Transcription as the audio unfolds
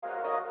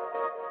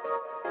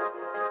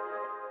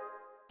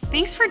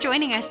Thanks for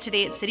joining us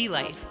today at City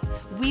Life.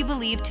 We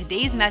believe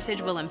today's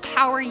message will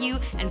empower you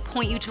and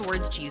point you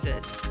towards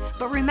Jesus.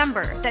 But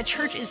remember that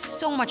church is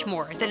so much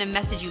more than a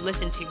message you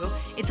listen to.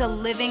 It's a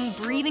living,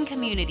 breathing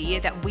community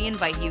that we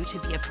invite you to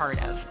be a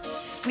part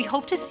of. We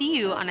hope to see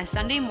you on a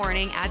Sunday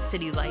morning at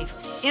City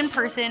Life, in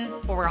person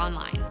or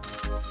online.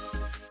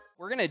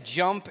 We're going to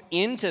jump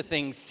into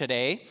things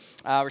today.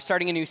 We're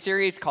starting a new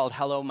series called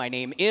Hello, My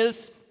Name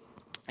Is,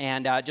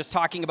 and just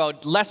talking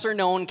about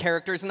lesser-known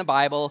characters in the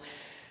Bible,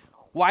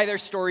 why their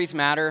stories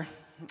matter,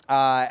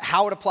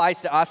 how it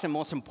applies to us, and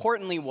most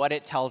importantly, what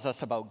it tells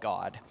us about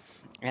God.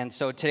 And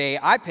so today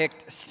I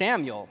picked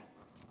Samuel.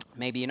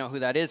 Maybe you know who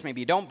that is,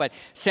 maybe you don't, but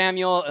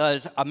Samuel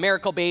is a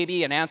miracle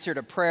baby, an answer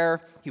to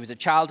prayer. He was a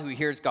child who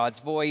hears God's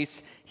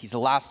voice. He's the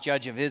last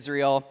judge of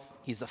Israel.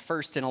 He's the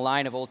first in a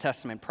line of Old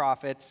Testament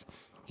prophets.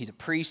 He's a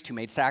priest who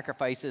made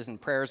sacrifices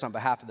and prayers on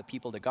behalf of the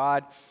people to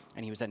God,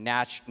 and he was a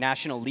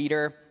national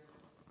leader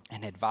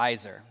and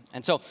advisor.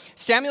 And so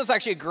Samuel's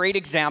actually a great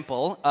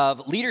example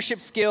of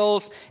leadership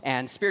skills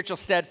and spiritual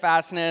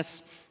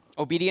steadfastness,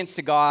 obedience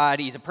to God.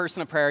 He's a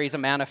person of prayer. He's a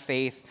man of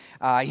faith.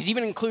 He's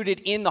even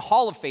included in the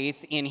Hall of Faith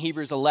in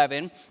Hebrews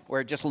 11,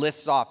 where it just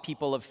lists off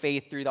people of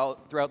faith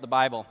throughout the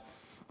Bible.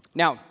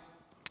 Now,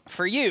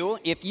 for you,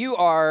 if you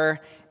are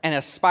an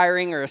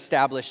aspiring or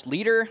established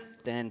leader,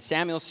 then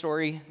Samuel's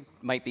story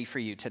might be for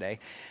you today.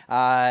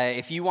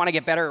 If you want to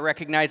get better at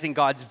recognizing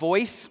God's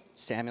voice,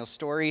 Samuel's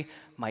story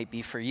might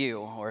be for you.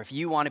 Or if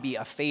you want to be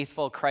a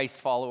faithful Christ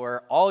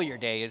follower all your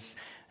days,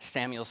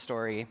 Samuel's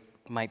story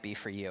might be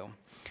for you.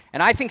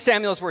 And I think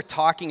Samuel's worth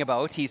talking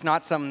about. He's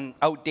not some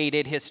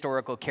outdated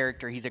historical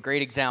character. He's a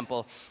great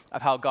example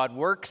of how God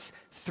works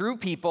through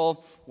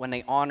people when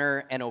they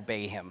honor and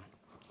obey him.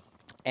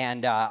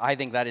 And I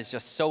think that is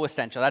just so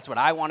essential. That's what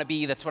I want to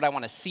be. That's what I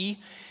want to see.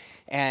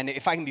 And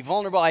if I can be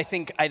vulnerable, I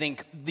think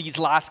these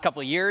last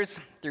couple of years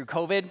through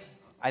COVID,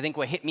 I think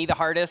what hit me the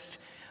hardest,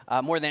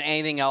 more than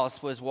anything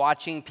else, was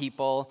watching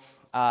people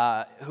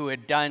who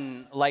had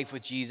done life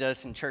with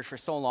Jesus and church for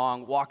so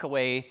long walk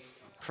away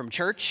from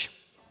church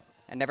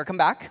and never come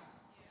back.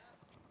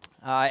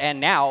 And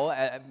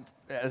now,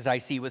 as I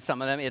see with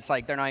some of them, it's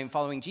like they're not even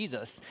following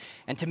Jesus.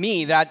 And to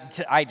me, that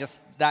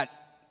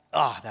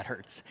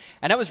hurts.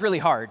 And that was really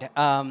hard.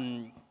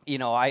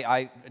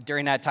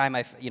 During that time,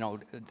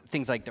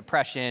 things like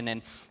depression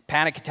and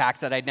panic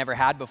attacks that I'd never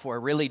had before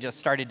really just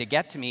started to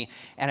get to me.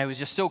 And I was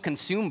just so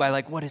consumed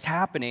by what is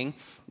happening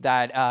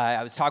that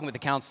I was talking with the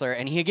counselor,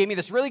 and he gave me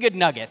this really good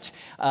nugget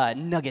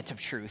of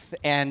truth.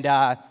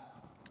 And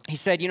he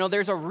said,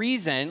 there's a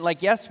reason,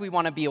 yes, we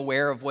want to be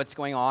aware of what's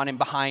going on and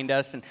behind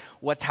us and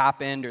what's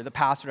happened or the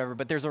past, whatever,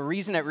 but there's a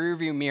reason that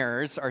rearview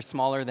mirrors are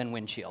smaller than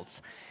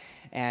windshields.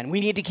 And we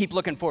need to keep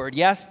looking forward.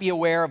 Yes, be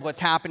aware of what's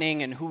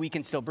happening and who we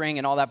can still bring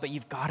and all that, but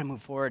you've got to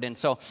move forward. And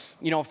so,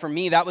 for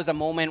me, that was a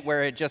moment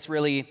where it just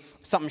really,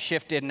 something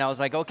shifted, and I was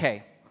like,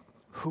 okay,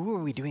 who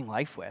are we doing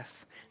life with?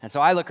 And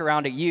so I look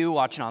around at you,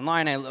 watching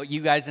online,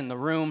 you guys in the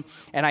room,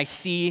 and I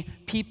see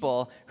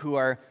people who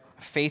are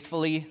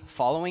faithfully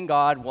following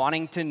God,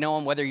 wanting to know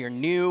him, whether you're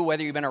new,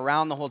 whether you've been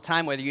around the whole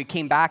time, whether you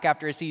came back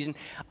after a season.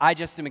 I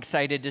just am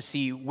excited to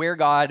see where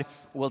God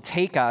will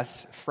take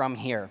us from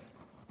here.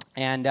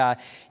 And,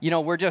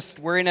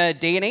 we're in a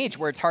day and age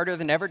where it's harder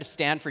than ever to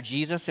stand for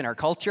Jesus in our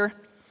culture.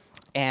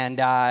 And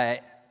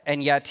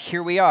yet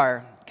here we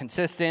are,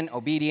 consistent,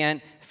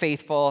 obedient,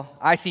 faithful.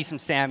 I see some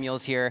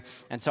Samuels here,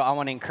 and so I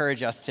want to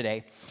encourage us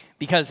today.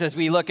 Because as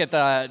we look at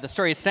the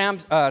story of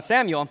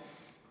Samuel,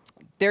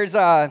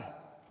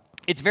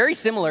 it's very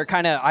similar,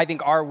 kind of, I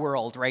think, our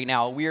world right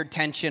now. A weird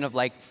tension of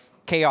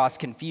chaos,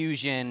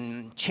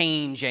 confusion,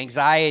 change,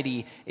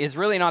 anxiety is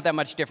really not that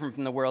much different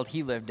from the world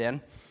he lived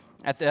in.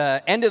 At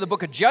the end of the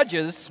book of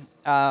Judges,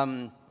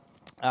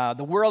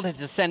 the world has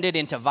descended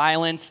into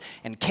violence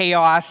and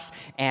chaos,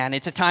 and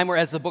it's a time where,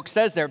 as the book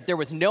says, there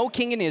was no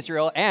king in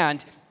Israel,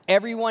 and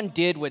everyone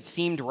did what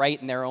seemed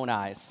right in their own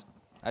eyes.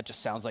 That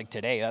just sounds like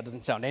today. That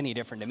doesn't sound any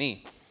different to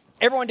me.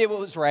 Everyone did what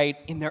was right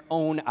in their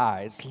own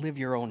eyes. Live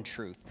your own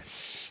truth.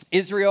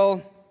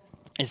 Israel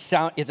is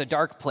a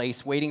dark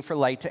place waiting for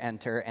light to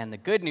enter, and the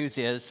good news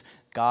is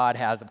God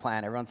has a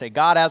plan. Everyone say,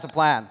 God has a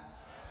plan.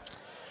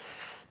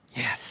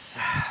 Yes.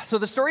 So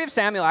the story of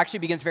Samuel actually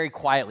begins very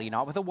quietly,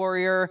 not with a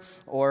warrior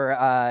or,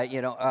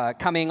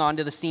 coming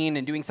onto the scene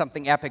and doing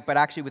something epic, but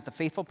actually with the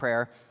faithful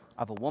prayer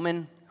of a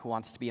woman who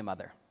wants to be a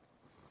mother.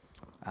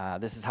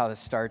 This is how this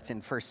starts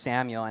in 1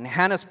 Samuel. And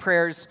Hannah's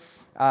prayers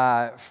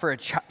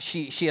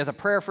she has a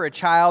prayer for a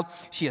child.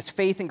 She has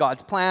faith in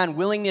God's plan,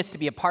 willingness to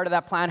be a part of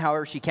that plan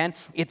however she can.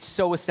 It's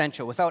so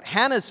essential. Without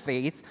Hannah's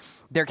faith,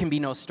 there can be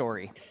no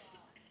story.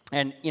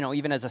 And,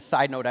 even as a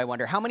side note, I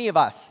wonder, how many of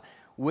us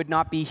would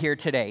not be here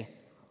today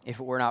if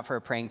it were not for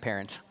a praying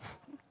parent,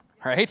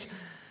 right?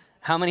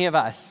 How many of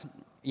us,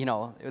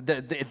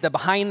 the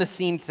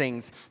behind-the-scene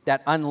things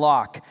that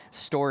unlock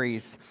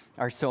stories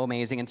are so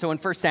amazing. And so in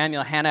 1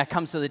 Samuel, Hannah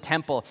comes to the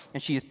temple,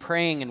 and she is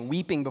praying and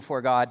weeping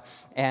before God,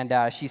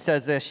 and she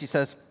says this, she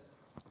says,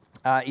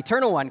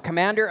 Eternal One,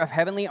 commander of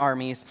heavenly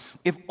armies,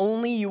 if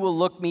only you will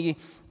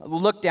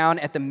look down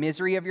at the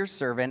misery of your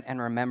servant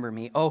and remember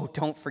me. Oh,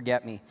 don't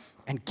forget me.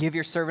 And give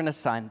your servant a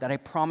son, that I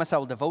promise I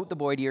will devote the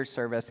boy to your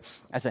service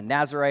as a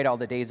Nazirite all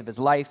the days of his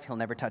life. He'll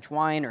never touch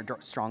wine or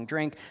strong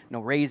drink. No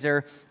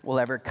razor will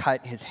ever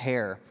cut his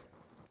hair.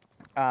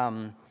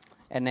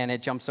 And then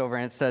it jumps over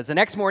and it says, the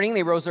next morning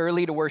they rose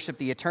early to worship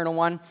the Eternal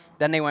One.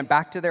 Then they went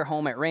back to their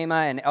home at Ramah,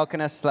 and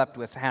Elkanah slept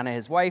with Hannah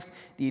his wife.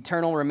 The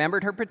Eternal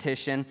remembered her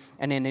petition,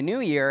 and in a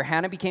new year,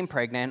 Hannah became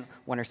pregnant.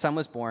 When her son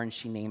was born,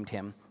 she named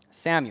him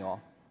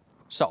Samuel.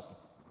 So,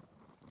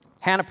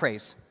 Hannah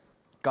prays.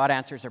 God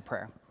answers her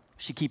prayer.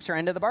 She keeps her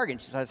end of the bargain.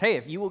 She says, hey,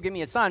 if you will give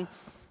me a son,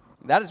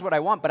 that is what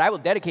I want, but I will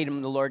dedicate him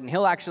to the Lord, and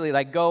he'll actually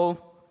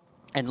go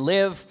and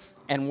live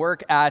and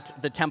work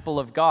at the temple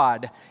of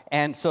God.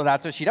 And so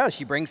that's what she does.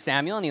 She brings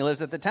Samuel, and he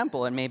lives at the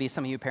temple. And maybe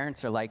some of you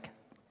parents are like,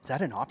 is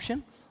that an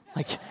option?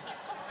 Like,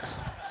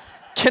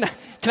 can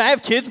I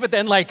have kids, but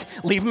then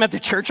leave them at the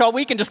church all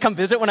week and just come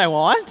visit when I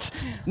want?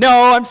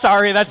 No, I'm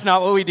sorry, that's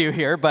not what we do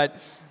here. But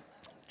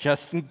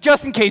just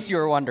in case you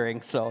were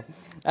wondering, so.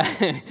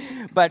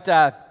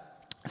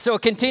 So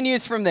it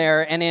continues from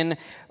there. And in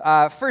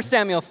 1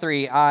 Samuel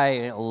 3,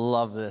 I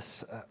love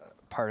this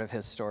part of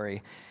his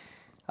story.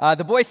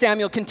 The boy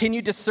Samuel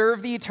continued to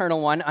serve the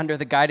Eternal One under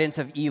the guidance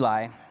of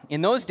Eli.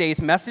 In those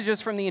days,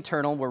 messages from the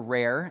Eternal were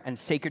rare, and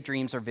sacred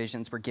dreams or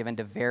visions were given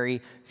to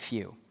very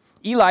few.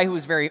 Eli, who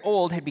was very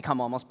old, had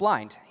become almost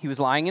blind. He was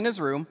lying in his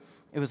room.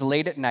 It was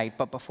late at night,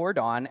 but before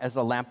dawn, as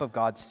the lamp of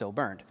God still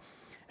burned.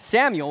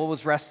 Samuel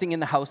was resting in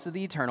the house of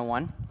the Eternal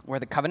One, where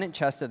the covenant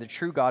chest of the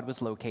true God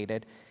was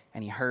located,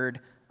 and he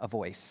heard a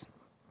voice.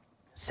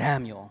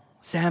 Samuel,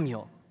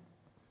 Samuel.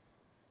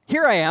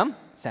 Here I am,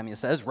 Samuel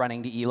says,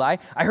 running to Eli.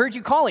 I heard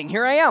you calling.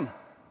 Here I am.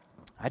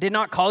 I did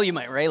not call you,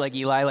 right? Like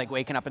Eli,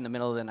 waking up in the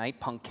middle of the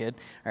night, punk kid.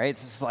 All right,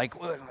 it's just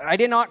I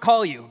did not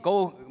call you.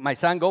 Go, my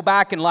son, go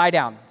back and lie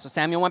down. So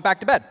Samuel went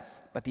back to bed.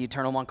 But the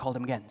Eternal One called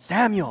him again.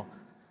 Samuel.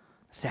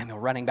 Samuel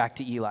running back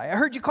to Eli. I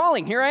heard you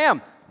calling. Here I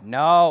am.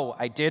 No,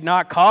 I did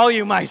not call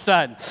you, my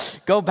son.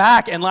 Go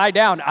back and lie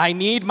down. I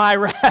need my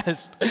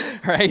rest.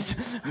 Right?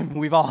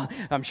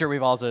 I'm sure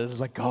we've all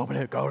said,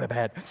 go to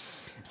bed.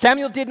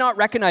 Samuel did not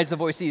recognize the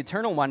voice of the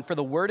Eternal One, for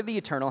the word of the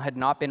Eternal had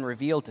not been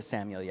revealed to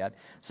Samuel yet.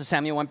 So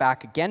Samuel went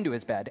back again to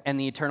his bed, and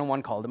the Eternal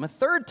One called him a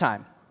third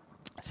time.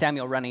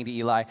 Samuel running to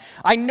Eli.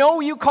 I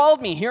know you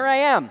called me. Here I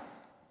am.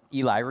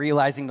 Eli,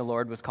 realizing the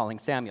Lord was calling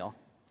Samuel.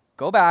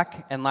 Go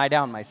back and lie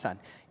down, my son.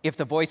 If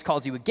the voice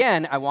calls you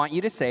again, I want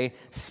you to say,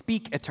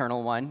 speak,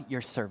 Eternal One,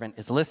 your servant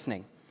is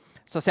listening.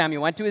 So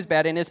Samuel went to his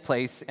bed in his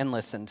place and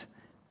listened.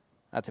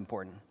 That's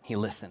important. He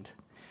listened.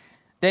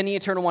 Then the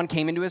Eternal One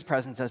came into his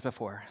presence as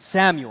before.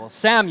 Samuel,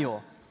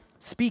 Samuel,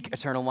 speak,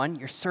 Eternal One,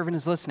 your servant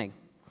is listening.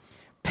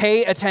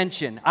 Pay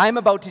attention. I'm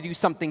about to do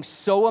something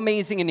so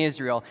amazing in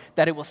Israel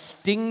that it will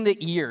sting the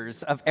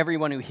ears of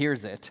everyone who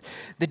hears it.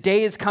 The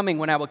day is coming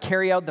when I will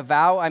carry out the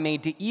vow I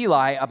made to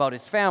Eli about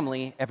his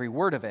family, every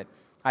word of it.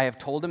 I have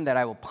told him that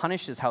I will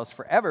punish his house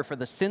forever for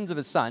the sins of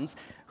his sons,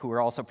 who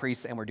were also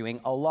priests and were doing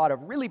a lot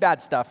of really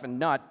bad stuff and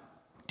not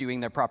doing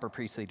their proper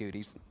priestly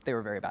duties. They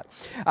were very bad.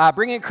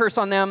 Bringing a curse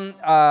on them,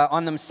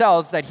 on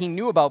themselves that he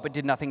knew about but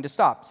did nothing to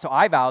stop. So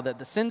I vow that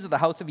the sins of the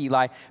house of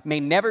Eli may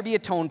never be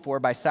atoned for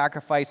by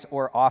sacrifice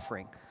or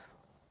offering.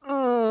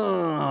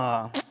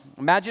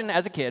 Imagine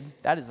as a kid,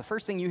 that is the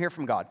first thing you hear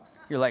from God.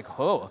 You're like,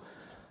 oh,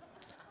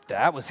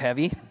 that was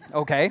heavy.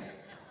 Okay.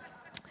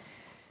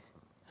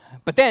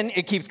 But then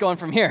it keeps going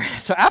from here.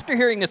 So after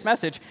hearing this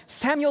message,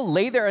 Samuel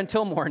lay there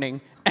until morning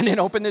and then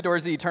opened the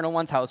doors of the Eternal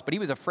One's house, but he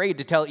was afraid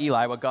to tell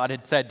Eli what God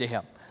had said to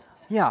him.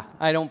 Yeah,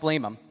 I don't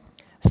blame him.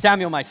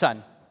 Samuel, my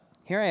son,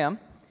 here I am.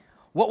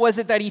 What was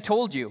it that he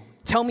told you?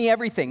 Tell me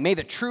everything. May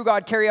the true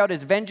God carry out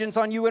his vengeance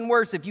on you and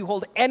worse if you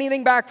hold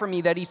anything back from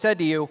me that he said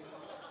to you.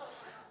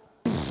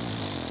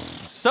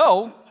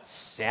 So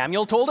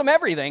Samuel told him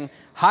everything,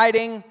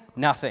 hiding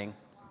nothing.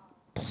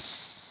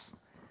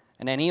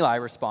 And then Eli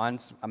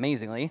responds,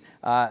 amazingly,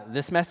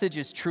 this message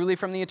is truly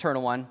from the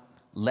Eternal One.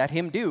 Let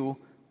him do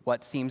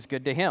what seems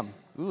good to him.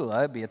 Ooh,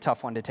 that'd be a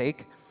tough one to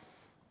take.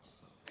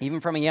 Even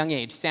from a young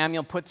age,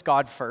 Samuel puts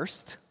God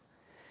first,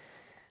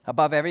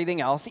 above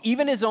everything else,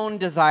 even his own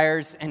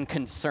desires and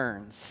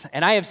concerns.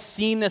 And I have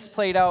seen this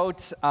played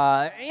out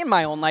in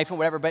my own life and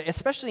whatever, but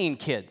especially in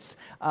kids.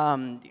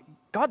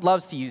 God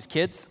loves to use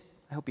kids.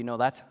 I hope you know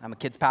that. I'm a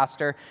kids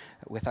pastor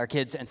with our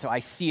kids, and so I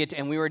see it.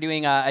 And we were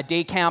doing a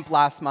day camp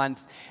last month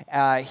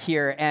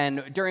here,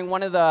 and during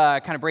one of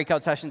the kind of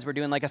breakout sessions, we're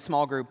doing like a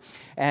small group,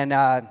 and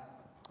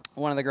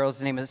one of the girls,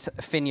 his name is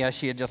Finya,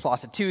 she had just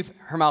lost a tooth.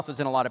 Her mouth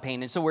was in a lot of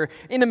pain, and so we're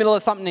in the middle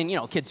of something,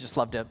 and kids just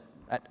love to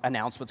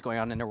announce what's going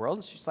on in their world.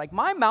 And she's like,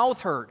 my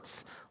mouth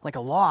hurts, like a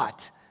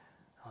lot.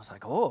 I was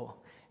like, oh.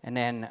 And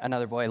then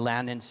another boy,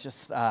 Landon's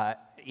just,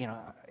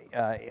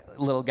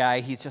 little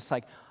guy, he's just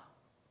like,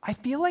 I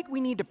feel like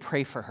we need to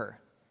pray for her.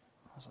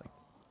 I was like,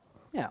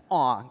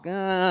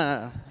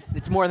 yeah,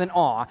 it's more than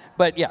awe,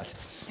 but yes.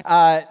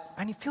 I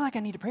feel like I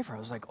need to pray for her. I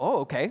was like,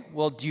 oh, okay.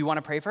 Well, do you want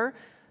to pray for her?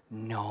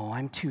 No,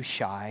 I'm too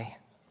shy.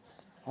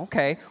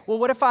 Okay. Well,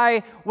 what if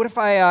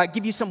I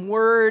give you some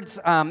words?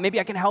 Maybe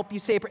I can help you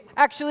say a prayer.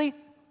 Actually,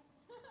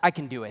 I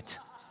can do it.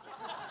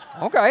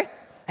 Okay.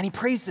 And he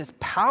prays this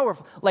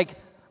powerful, like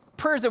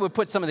prayers that would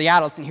put some of the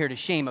adults in here to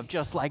shame of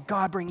just like,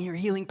 God, bring your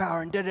healing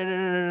power and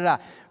da-da-da-da-da-da.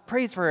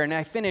 Praise for her. And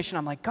I finish and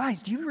I'm like,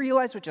 guys, do you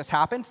realize what just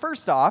happened?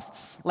 First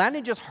off,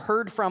 Landon just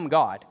heard from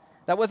God.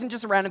 That wasn't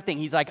just a random thing.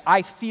 He's like,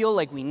 I feel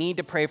like we need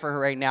to pray for her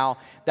right now.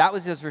 That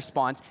was his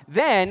response.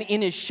 Then,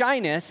 in his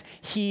shyness,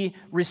 he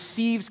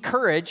receives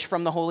courage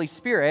from the Holy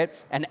Spirit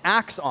and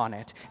acts on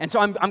it. And so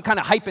I'm kind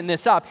of hyping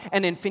this up.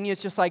 And then Phineas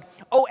just like,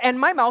 oh, and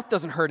my mouth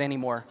doesn't hurt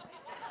anymore.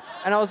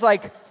 And I was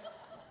like,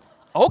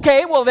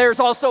 okay, well, there's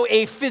also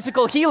a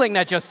physical healing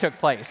that just took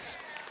place.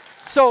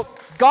 So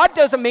God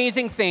does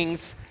amazing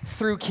things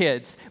through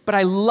kids. But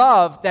I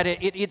love that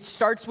it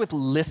starts with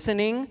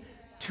listening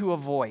to a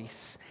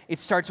voice. It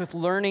starts with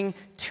learning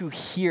to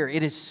hear.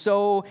 It is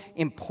so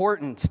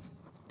important.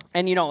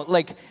 And,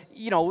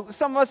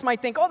 some of us might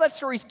think, oh, that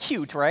story's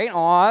cute, right?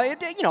 Aw,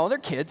 they're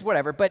kids,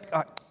 whatever.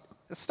 But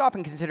stop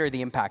and consider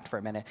the impact for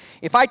a minute.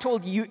 If God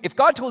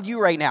told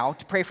you right now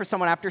to pray for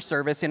someone after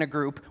service in a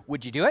group,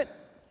 would you do it?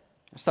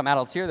 There's some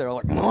adults here that are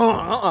like,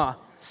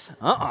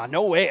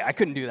 no way, I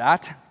couldn't do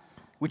that.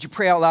 Would you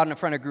pray out loud in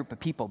front of a group of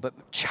people? But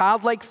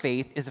childlike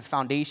faith is a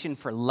foundation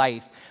for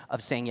life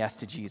of saying yes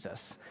to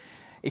Jesus.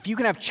 If you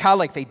can have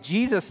childlike faith,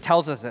 Jesus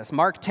tells us this.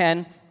 Mark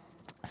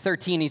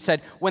 10:13, he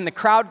said, when the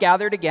crowd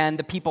gathered again,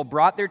 the people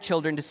brought their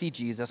children to see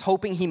Jesus,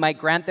 hoping he might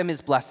grant them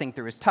his blessing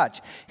through his touch.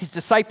 His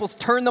disciples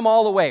turned them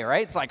all away,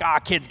 right? It's like,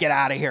 kids, get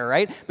out of here,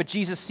 right? But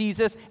Jesus sees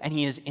this, and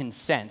he is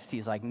incensed.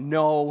 He's like,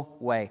 no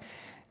way.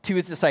 To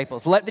his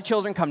disciples, let the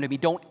children come to me.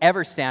 Don't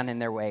ever stand in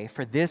their way,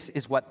 for this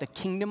is what the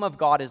kingdom of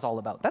God is all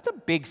about. That's a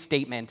big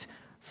statement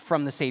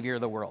from the Savior of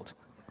the world.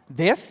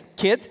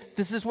 Kids,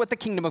 this is what the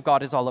kingdom of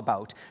God is all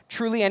about.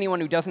 Truly, anyone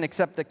who doesn't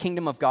accept the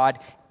kingdom of God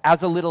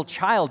as a little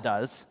child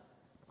does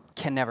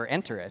can never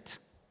enter it.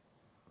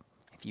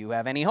 If you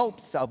have any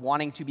hopes of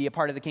wanting to be a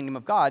part of the kingdom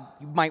of God,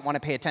 you might want to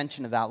pay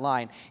attention to that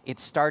line. It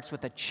starts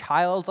with a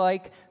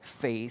childlike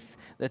faith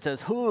that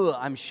says,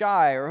 I'm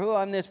shy, or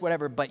I'm this,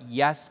 whatever, but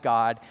yes,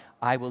 God,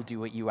 I will do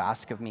what you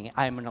ask of me.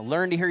 I'm going to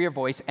learn to hear your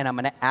voice, and I'm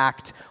going to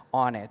act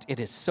on it. It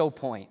is so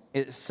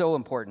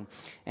important.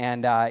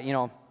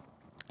 And,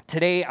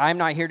 today, I'm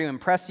not here to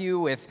impress you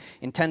with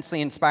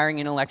intensely inspiring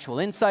intellectual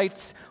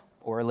insights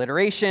or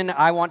alliteration.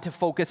 I want to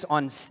focus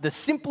on the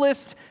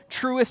simplest,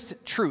 truest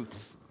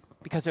truths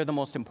because they're the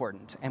most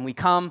important. And we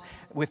come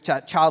with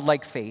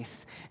childlike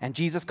faith. And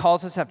Jesus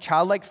calls us to have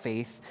childlike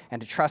faith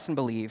and to trust and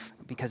believe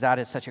because that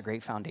is such a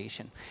great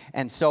foundation.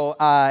 And so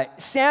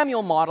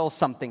Samuel models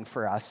something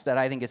for us that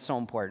I think is so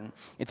important.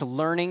 It's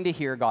learning to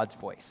hear God's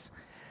voice.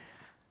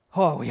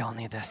 Oh, we all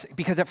need this.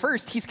 Because at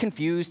first, he's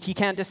confused. He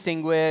can't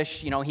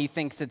distinguish. He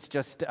thinks it's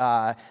just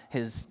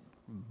his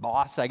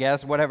boss, I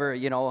guess, whatever,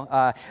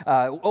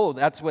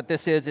 that's what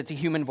this is. It's a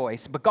human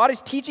voice. But God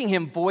is teaching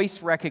him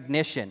voice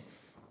recognition,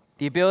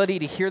 the ability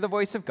to hear the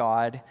voice of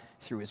God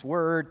through his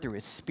word, through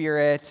his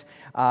spirit,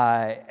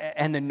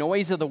 and the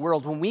noise of the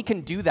world. When we can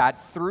do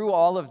that, through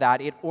all of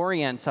that, it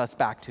orients us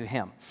back to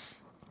him.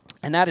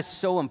 And that is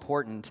so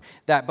important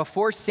that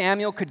before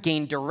Samuel could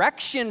gain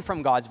direction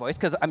from God's voice,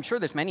 because I'm sure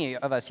there's many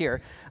of us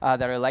here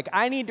that are like,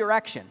 I need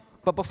direction.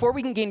 But before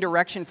we can gain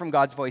direction from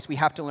God's voice, we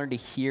have to learn to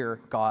hear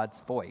God's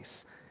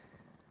voice.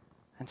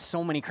 And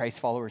so many Christ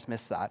followers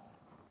miss that,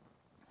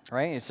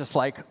 right? It's just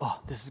like,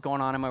 this is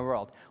going on in my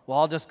world. Well,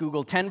 I'll just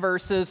Google 10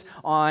 verses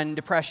on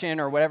depression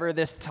or whatever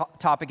this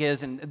topic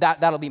is, and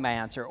that'll be my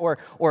answer. Or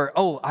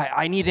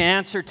I need an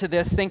answer to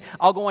this thing.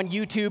 I'll go on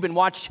YouTube and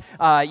watch,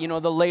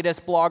 the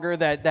latest blogger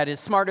that is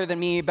smarter than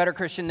me, better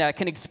Christian, that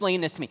can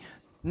explain this to me.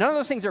 None of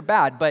those things are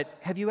bad, but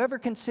have you ever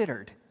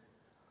considered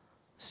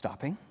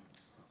stopping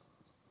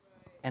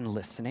and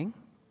listening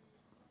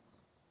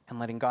and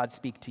letting God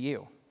speak to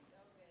you?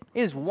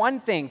 It is one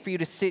thing for you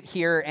to sit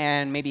here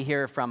and maybe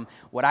hear from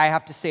what I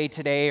have to say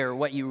today or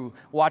what you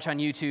watch on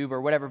YouTube or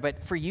whatever,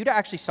 but for you to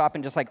actually stop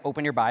and just like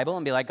open your Bible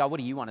and be like, God,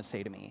 what do you want to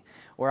say to me?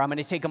 Or I'm going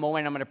to take a moment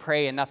and I'm going to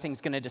pray and nothing's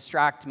going to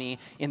distract me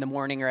in the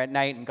morning or at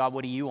night, and God,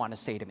 what do you want to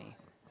say to me?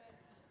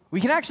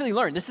 We can actually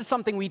learn. This is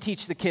something we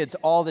teach the kids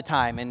all the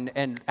time,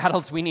 and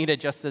adults, we need it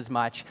just as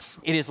much.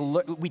 It is,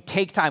 we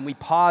take time, we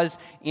pause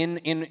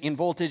in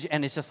Voltage,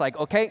 and it's just like,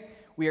 okay,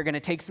 we are going to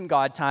take some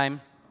God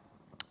time.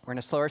 We're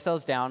going to slow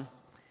ourselves down.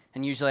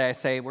 And usually I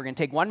say, we're going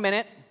to take 1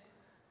 minute.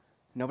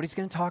 Nobody's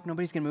going to talk.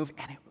 Nobody's going to move.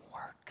 And it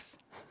works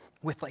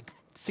with like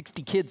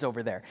 60 kids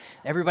over there.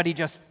 Everybody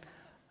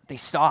they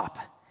stop.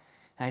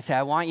 And I say,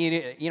 I want you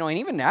to, and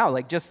even now,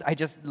 I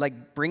just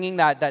like bringing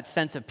that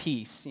sense of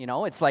peace.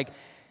 It's like,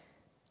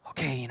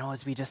 okay,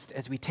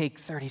 as we take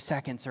 30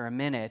 seconds or a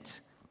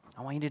minute,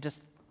 I want you to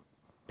just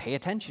pay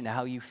attention to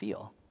how you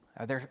feel.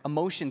 Are there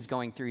emotions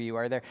going through you?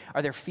 Are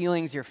there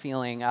feelings you're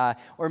feeling?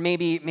 Or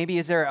maybe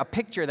is there a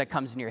picture that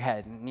comes in your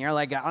head? And you're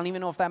like, I don't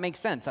even know if that makes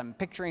sense. I'm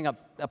picturing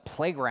a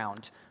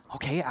playground.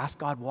 Okay, ask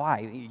God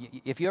why.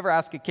 If you ever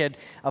ask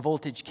a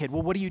Voltage kid,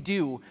 well, what do you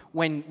do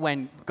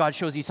when God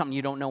shows you something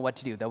you don't know what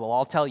to do? They will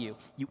all tell you,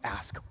 you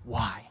ask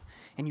why.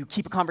 And you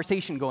keep a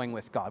conversation going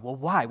with God. Well,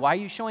 why? Why are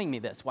you showing me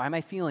this? Why am I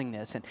feeling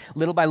this? And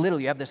little by little,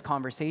 you have this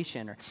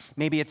conversation. Or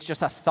maybe it's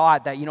just a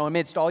thought that,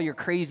 amidst all your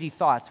crazy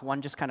thoughts,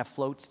 one just kind of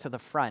floats to the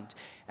front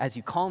as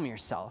you calm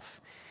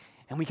yourself.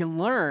 And we can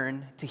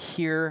learn to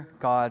hear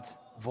God's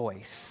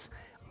voice.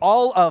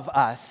 All of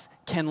us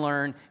can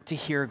learn to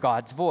hear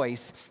God's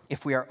voice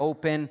if we are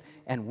open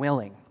and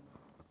willing.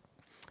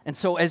 And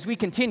so as we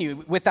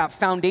continue with that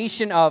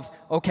foundation of,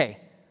 okay,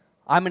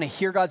 I'm going to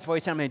hear God's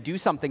voice and I'm going to do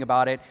something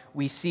about it,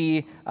 we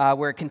see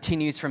where it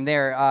continues from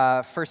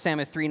there. 1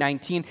 Samuel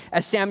 3:19,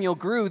 as Samuel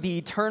grew, the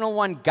Eternal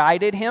One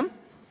guided him,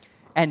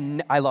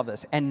 and I love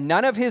this, and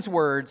none of his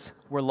words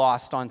were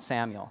lost on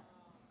Samuel.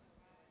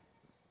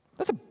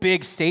 That's a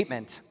big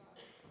statement.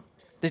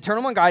 The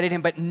Eternal One guided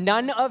him, but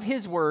none of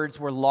his words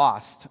were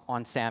lost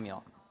on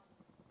Samuel.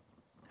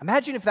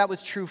 Imagine if that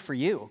was true for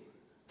you,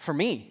 for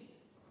me.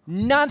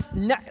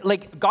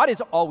 God is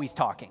always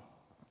talking.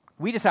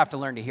 We just have to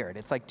learn to hear it.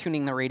 It's like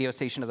tuning the radio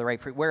station to the right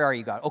frequency. Where are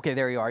you, God? Okay,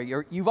 there you are.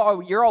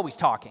 You're always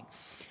talking.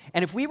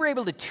 And if we were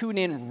able to tune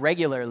in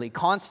regularly,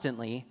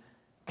 constantly,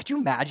 could you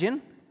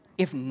imagine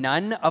if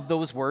none of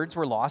those words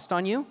were lost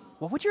on you?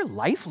 What would your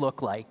life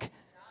look like?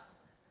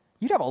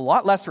 You'd have a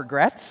lot less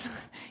regrets.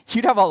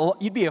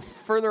 You'd be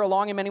further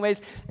along in many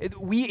ways.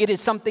 It is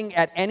something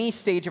at any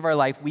stage of our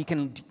life we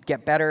can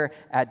get better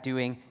at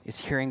doing, is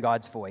hearing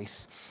God's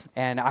voice.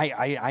 And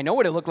I know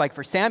what it looked like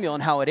for Samuel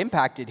and how it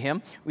impacted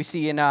him. We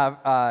see in,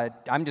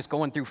 I'm just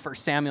going through 1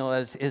 Samuel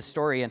as his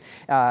story. In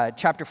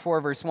chapter 4,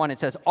 verse 1, it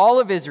says,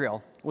 all of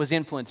Israel was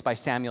influenced by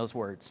Samuel's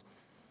words.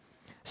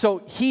 So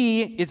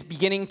he is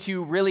beginning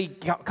to really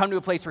come to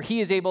a place where he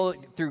is able,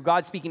 through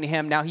God speaking to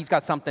him, now he's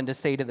got something to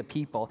say to the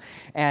people.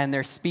 And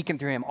they're speaking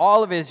through him.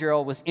 All of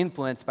Israel was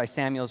influenced by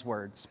Samuel's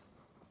words.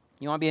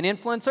 You want to be an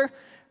influencer?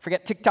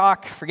 Forget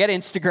TikTok, forget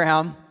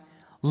Instagram.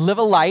 Live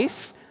a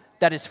life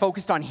that is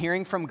focused on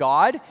hearing from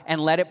God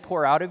and let it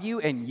pour out of you,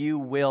 and you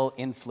will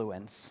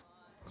influence.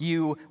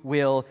 You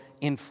will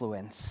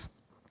influence.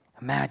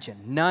 Imagine,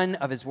 none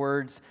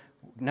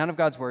of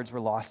God's words were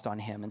lost on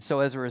him. And so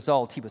as a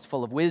result, he was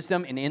full of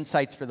wisdom and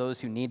insights for those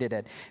who needed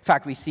it. In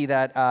fact, we see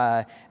that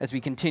as we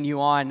continue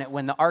on,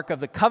 when the Ark of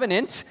the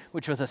Covenant,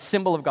 which was a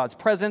symbol of God's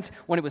presence,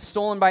 when it was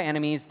stolen by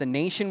enemies, the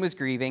nation was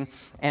grieving,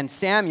 and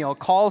Samuel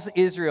calls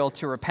Israel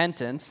to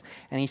repentance.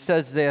 And he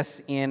says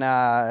this in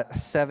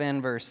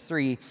 7 verse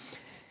 3.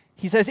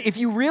 He says, if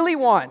you really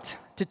want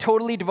to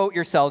totally devote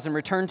yourselves and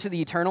return to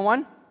the Eternal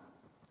One,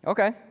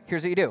 okay,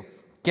 here's what you do.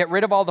 Get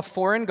rid of all the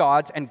foreign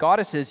gods and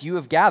goddesses you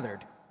have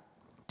gathered.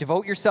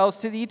 Devote yourselves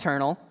to the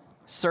Eternal,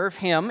 serve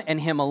him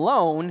and him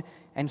alone,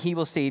 and he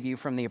will save you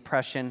from the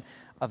oppression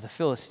of the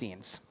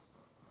Philistines.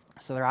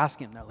 So they're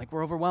asking him, they're like,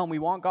 we're overwhelmed, we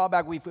want God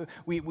back,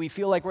 we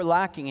feel like we're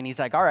lacking. And he's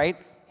like, all right,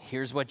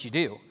 here's what you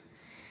do.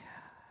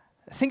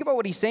 Think about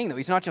what he's saying, though.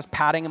 He's not just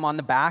patting him on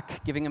the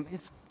back, giving him,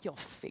 you'll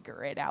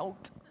figure it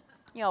out.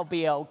 You'll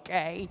be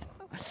okay.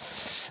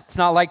 It's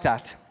not like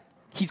that.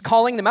 He's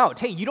calling them out.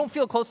 Hey, you don't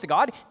feel close to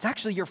God? It's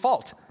actually your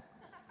fault.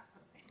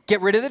 Get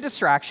rid of the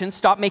distractions.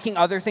 Stop making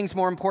other things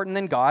more important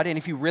than God. And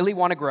if you really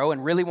want to grow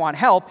and really want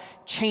help,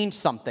 change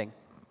something.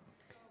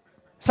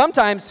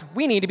 Sometimes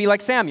we need to be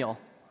like Samuel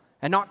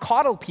and not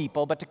coddle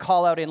people, but to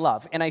call out in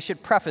love. And I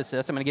should preface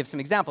this. I'm going to give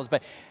some examples,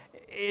 but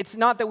it's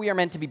not that we are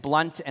meant to be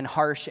blunt and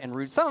harsh and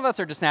rude. Some of us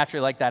are just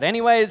naturally like that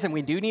anyways, and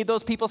we do need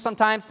those people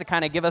sometimes to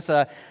kind of give us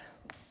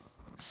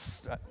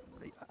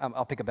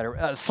I'll pick a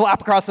better,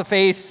 slap across the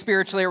face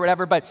spiritually or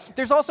whatever. But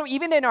there's also,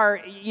 even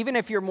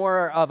if you're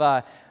more of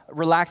a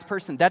relaxed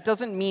person, that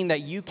doesn't mean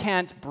that you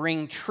can't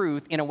bring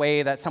truth in a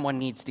way that someone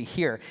needs to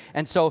hear.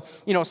 And so,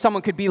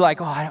 someone could be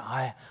like, oh,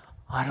 I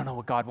don't know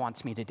what God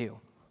wants me to do.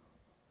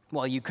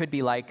 Well, you could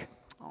be like,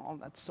 oh,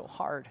 that's so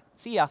hard.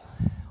 See ya.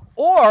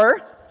 Or,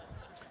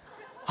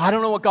 I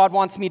don't know what God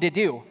wants me to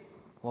do.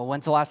 Well,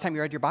 when's the last time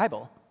you read your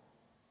Bible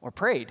or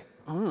prayed?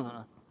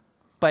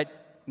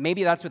 But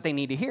maybe that's what they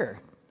need to hear.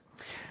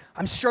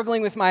 I'm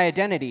struggling with my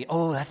identity.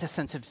 Oh, that's a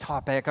sensitive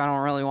topic. I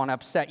don't really want to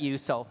upset you,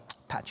 so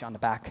pat you on the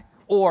back.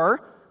 Or,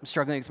 I'm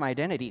struggling with my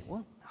identity.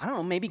 Well, I don't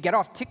know, maybe get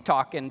off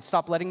TikTok and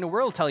stop letting the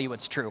world tell you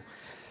what's true.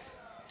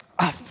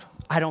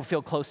 I don't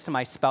feel close to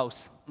my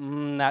spouse.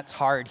 That's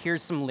hard.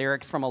 Here's some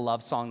lyrics from a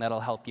love song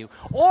that'll help you.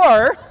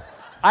 Or,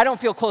 I don't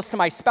feel close to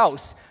my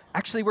spouse.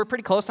 Actually, we're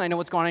pretty close and I know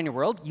what's going on in your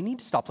world. You need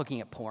to stop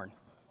looking at porn.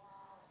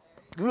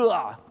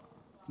 Ugh.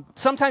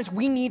 Sometimes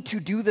we need to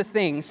do the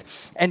things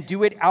and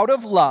do it out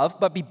of love,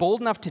 but be bold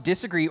enough to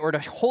disagree or to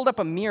hold up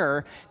a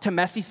mirror to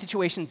messy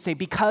situations and say,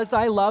 because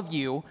I love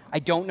you, I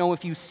don't know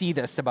if you see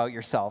this about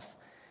yourself,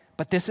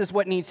 but this is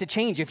what needs to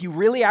change. If you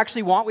really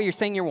actually want what you're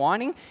saying you're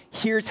wanting,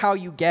 here's how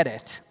you get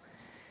it.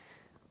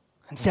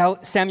 And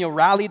Samuel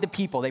rallied the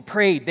people. They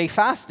prayed, they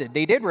fasted,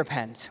 they did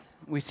repent.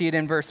 We see it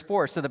in verse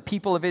 4. So the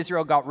people of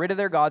Israel got rid of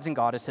their gods and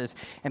goddesses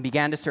and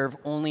began to serve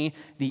only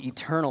the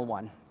Eternal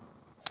One.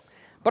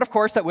 But of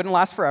course, that wouldn't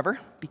last forever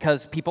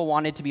because people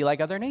wanted to be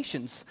like other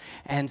nations.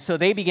 And so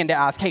they begin to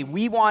ask, hey,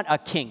 we want a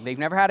king. They've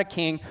never had a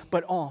king,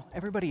 but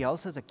everybody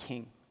else has a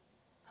king.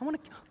 I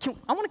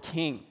want a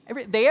king.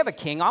 They have a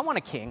king. I want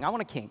a king. I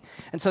want a king.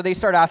 And so they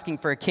start asking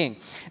for a king.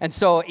 And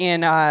so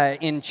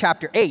in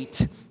chapter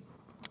 8,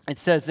 it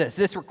says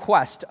this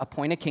request,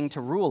 appoint a king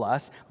to rule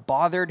us,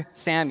 bothered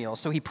Samuel.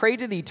 So he prayed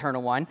to the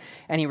Eternal One,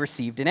 and he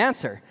received an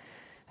answer.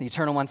 The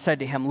Eternal One said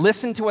to him,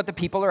 listen to what the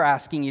people are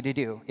asking you to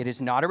do. It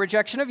is not a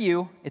rejection of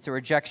you. It's a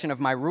rejection of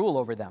my rule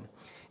over them.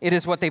 It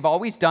is what they've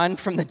always done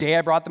from the day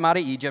I brought them out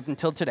of Egypt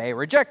until today,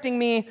 rejecting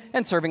me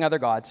and serving other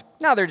gods.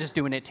 Now they're just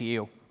doing it to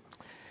you.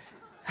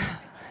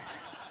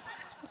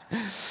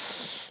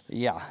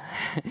 Yeah.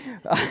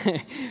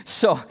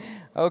 So,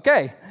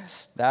 okay,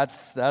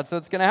 that's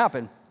what's going to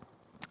happen.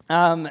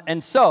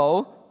 And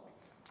so,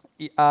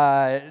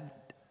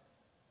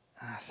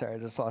 sorry, I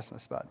just lost my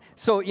spot.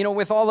 So,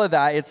 with all of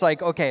that, it's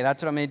like, okay,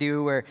 that's what I'm going to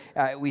do, where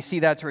we see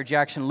that's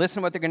rejection.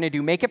 Listen to what they're going to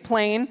do. Make it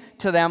plain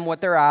to them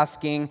what they're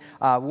asking.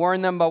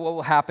 Warn them about what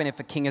will happen if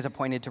a king is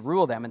appointed to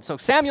rule them. And so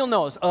Samuel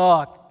knows,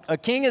 a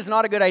king is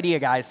not a good idea,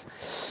 guys.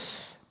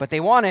 But they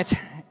want it,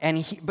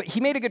 but he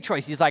made a good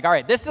choice. He's like, all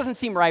right, this doesn't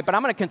seem right, but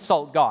I'm going to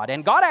consult God.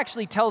 And God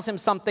actually tells him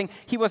something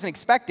he wasn't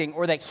expecting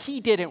or that he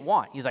didn't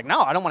want. He's like,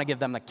 no, I don't want to give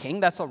them a king.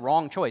 That's a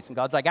wrong choice. And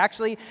God's like,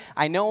 actually,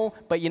 I know,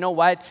 but you know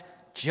what?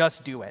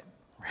 Just do it.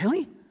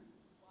 Really?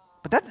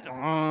 But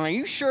are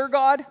you sure,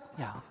 God?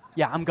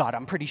 Yeah, I'm God.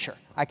 I'm pretty sure.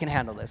 I can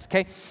handle this,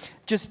 okay?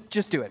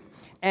 Just do it.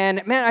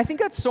 And man, I think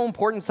that's so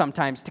important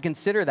sometimes to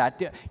consider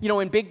that.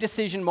 In big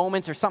decision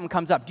moments or something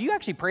comes up, do you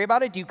actually pray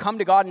about it? Do you come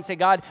to God and say,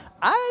 God,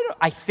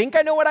 I think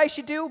I know what I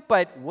should do,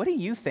 but what do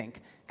you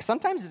think? Because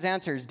sometimes his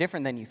answer is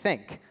different than you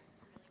think.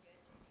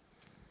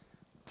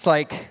 It's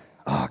like,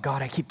 oh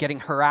God, I keep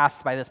getting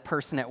harassed by this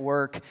person at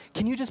work.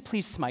 Can you just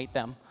please smite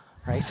them,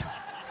 right?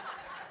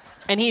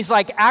 And he's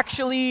like,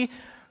 actually,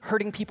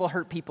 hurting people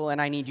hurt people,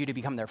 and I need you to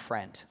become their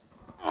friend.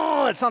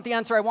 Oh, that's not the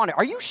answer I wanted.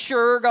 Are you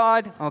sure,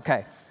 God?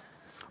 Okay.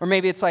 Or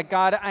maybe it's like,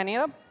 God, I need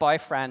a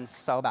boyfriend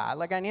so bad.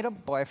 Like, I need a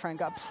boyfriend.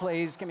 God,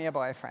 please give me a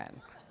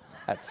boyfriend.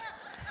 That's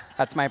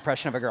my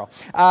impression of a girl.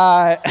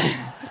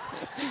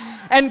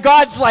 And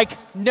God's like,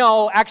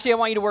 no, actually, I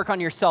want you to work on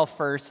yourself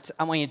first.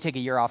 I want you to take a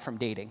year off from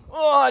dating.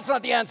 Oh, that's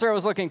not the answer I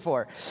was looking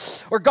for.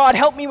 Or God,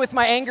 help me with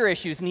my anger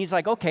issues. And he's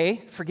like,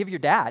 okay, forgive your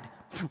dad.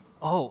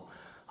 Oh,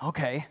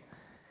 okay.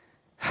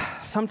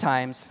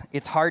 Sometimes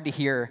it's hard to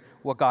hear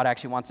what God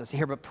actually wants us to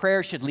hear, but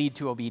prayer should lead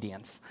to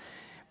obedience.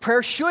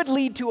 Prayer should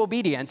lead to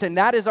obedience, and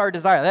that is our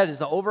desire. That is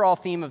the overall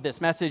theme of this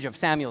message of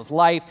Samuel's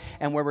life,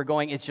 and where we're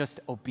going is just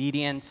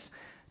obedience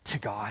to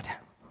God.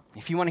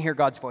 If you want to hear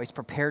God's voice,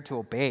 prepare to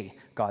obey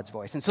God's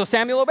voice. And so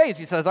Samuel obeys.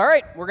 He says, all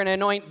right, we're going to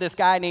anoint this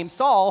guy named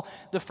Saul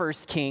the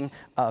first king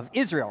of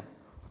Israel.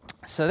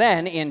 So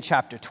then in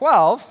chapter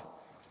 12,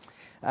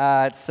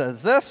 it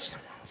says this.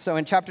 So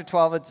in chapter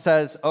 12, it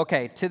says,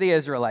 okay, to the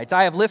Israelites,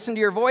 I have listened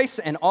to your voice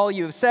and all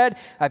you have said.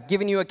 I've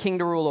given you a king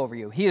to rule over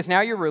you. He is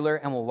now your ruler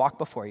and will walk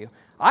before you.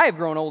 I have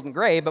grown old and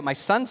gray, but my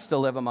sons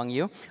still live among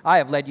you. I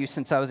have led you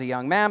since I was a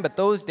young man, but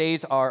those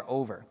days are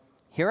over.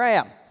 Here I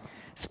am.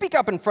 Speak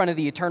up in front of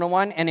the Eternal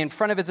One and in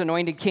front of his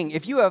anointed king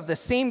if you have the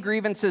same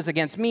grievances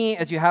against me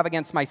as you have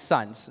against my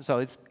sons.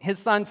 So his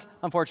sons,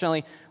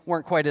 unfortunately,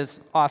 weren't quite as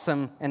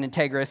awesome and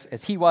integrous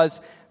as he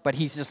was, but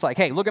he's just like,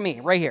 hey, look at me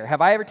right here. Have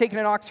I ever taken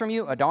an ox from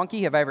you, a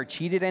donkey? Have I ever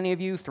cheated any of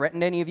you,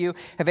 threatened any of you?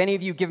 Have any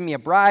of you given me a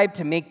bribe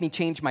to make me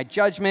change my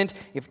judgment?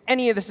 If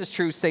any of this is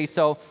true, say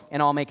so, and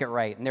I'll make it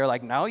right. And they're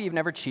like, no, you've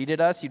never cheated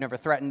us. You've never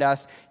threatened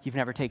us. You've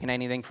never taken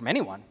anything from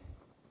anyone.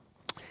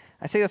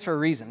 I say this for a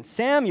reason.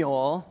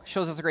 Samuel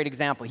shows us a great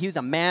example. He was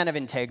a man of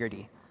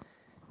integrity.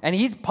 And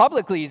he's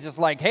just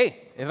like,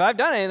 hey, if I've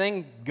done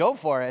anything, go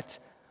for it.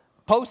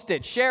 Post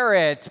it, share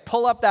it,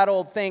 pull up that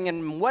old thing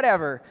and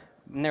whatever.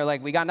 And they're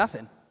like, we got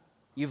nothing.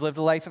 You've lived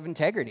a life of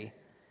integrity.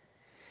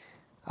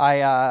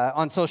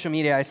 On social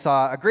media, I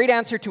saw a great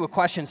answer to a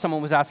question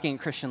someone was asking a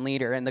Christian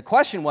leader. And the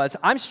question was,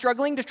 I'm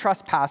struggling to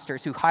trust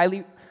pastors who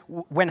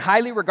when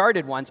highly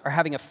regarded ones are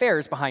having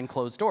affairs behind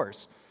closed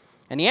doors.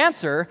 And the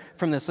answer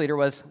from this leader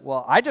was,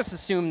 well, I just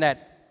assume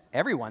that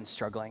everyone's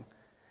struggling.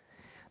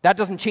 That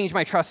doesn't change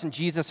my trust in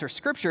Jesus or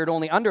Scripture. It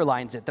only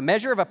underlines it. The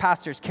measure of a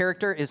pastor's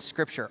character is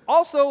Scripture.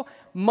 Also,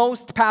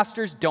 most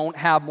pastors don't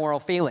have moral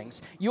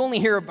failings. You only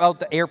hear about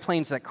the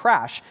airplanes that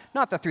crash,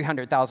 not the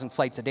 300,000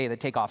 flights a day that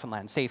take off and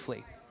land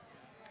safely.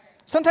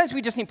 Sometimes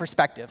we just need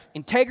perspective.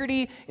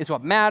 Integrity is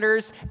what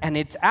matters, and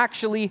it's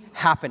actually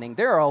happening.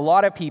 There are a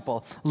lot of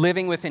people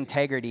living with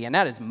integrity, and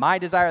that is my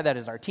desire, that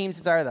is our team's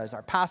desire, that is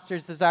our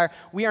pastor's desire.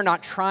 We are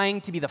not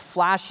trying to be the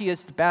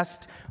flashiest,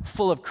 best,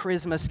 full of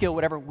charisma, skill,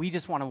 whatever. We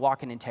just want to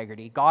walk in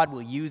integrity. God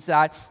will use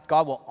that.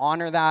 God will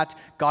honor that.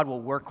 God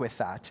will work with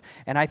that.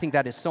 And I think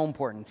that is so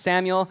important.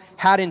 Samuel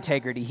had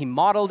integrity. He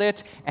modeled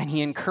it, and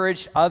he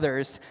encouraged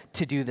others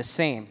to do the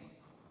same.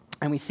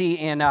 And we see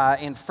in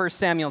 1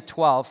 Samuel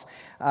 12,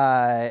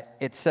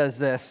 it says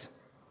this,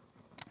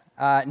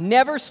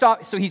 never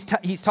stop, so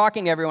he's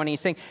talking to everyone, and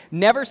he's saying,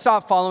 never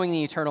stop following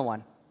the Eternal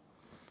One.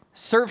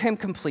 Serve him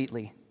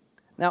completely.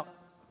 Now,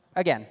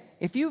 again,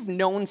 if you've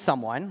known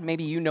someone,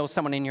 maybe you know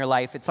someone in your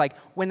life, it's like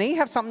when they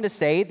have something to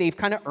say, they've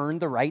kind of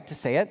earned the right to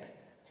say it.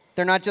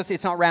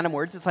 It's not random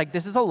words. It's like,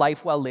 this is a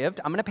life well lived.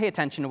 I'm going to pay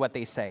attention to what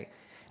they say.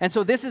 And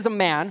so this is a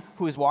man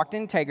who has walked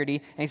in integrity,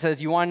 and he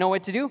says, you want to know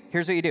what to do?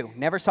 Here's what you do.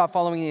 Never stop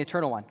following the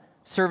Eternal One.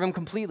 Serve him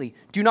completely.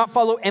 Do not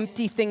follow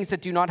empty things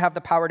that do not have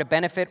the power to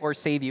benefit or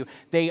save you.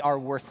 They are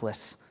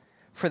worthless.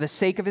 For the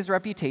sake of his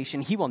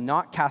reputation, he will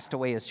not cast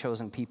away his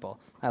chosen people.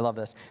 I love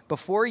this.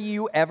 Before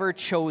you ever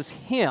chose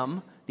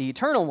him, the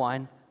Eternal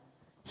One,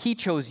 he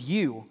chose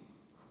you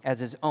as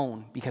his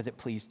own because it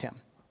pleased him.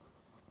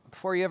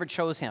 Before you ever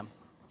chose him,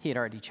 he had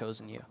already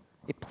chosen you.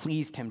 It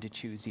pleased him to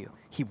choose you.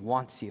 He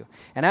wants you.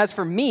 And as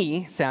for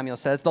me, Samuel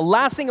says, the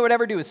last thing I would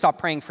ever do is stop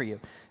praying for you.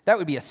 That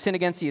would be a sin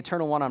against the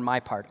Eternal One on my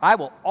part. I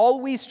will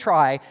always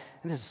try,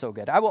 and this is so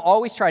good, I will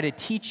always try to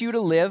teach you to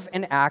live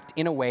and act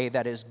in a way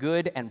that is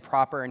good and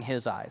proper in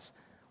his eyes.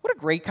 What a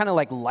great kind of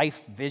like life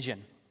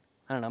vision.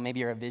 I don't know, maybe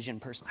you're a vision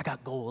person. I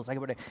got goals.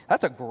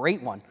 That's a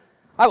great one.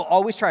 I will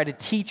always try to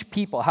teach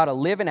people how to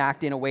live and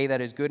act in a way that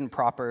is good and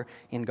proper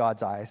in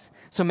God's eyes.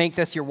 So make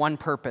this your one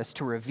purpose,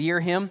 to revere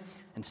him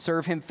and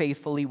serve him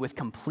faithfully with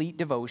complete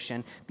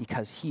devotion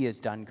because he has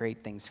done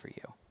great things for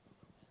you.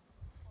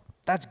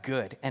 That's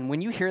good. And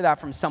when you hear that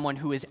from someone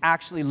who has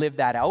actually lived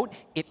that out,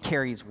 it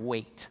carries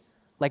weight.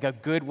 Like a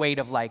good weight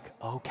of like,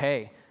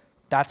 okay,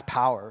 that's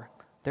power.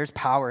 There's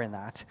power in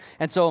that.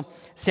 And so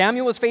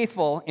Samuel was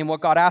faithful in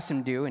what God asked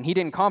him to do, and he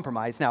didn't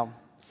compromise. Now,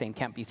 same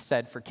can't be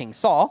said for King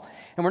Saul.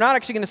 And we're not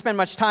actually going to spend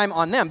much time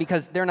on them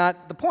because they're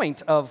not the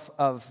point of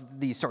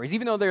these stories,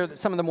 even though they're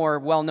some of the more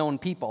well-known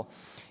people.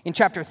 In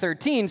chapter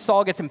 13,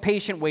 Saul gets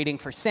impatient waiting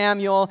for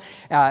Samuel.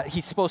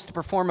 He's supposed to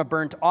perform a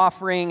burnt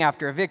offering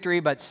after a victory,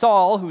 but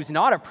Saul, who's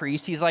not a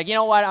priest, he's like, you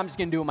know what, I'm just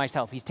going to do it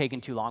myself. He's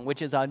taking too long,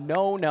 which is a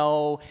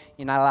no,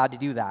 you're not allowed to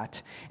do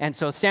that. And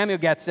so Samuel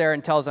gets there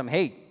and tells him,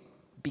 hey,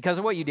 because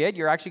of what you did,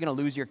 you're actually going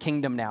to lose your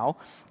kingdom now.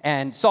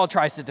 And Saul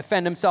tries to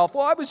defend himself.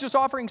 Well, I was just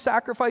offering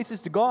sacrifices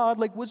to God.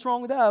 Like, what's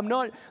wrong with that? I'm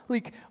not,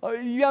 like,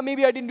 yeah,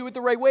 maybe I didn't do it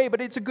the right way, but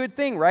it's a good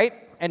thing, right?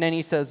 And then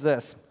he says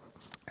this.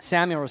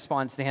 Samuel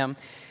responds to him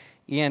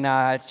in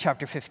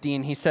chapter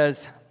 15. He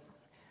says,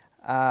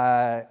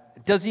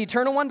 does the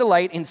Eternal One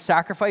delight in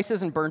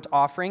sacrifices and burnt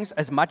offerings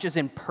as much as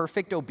in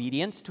perfect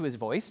obedience to his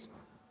voice?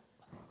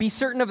 Be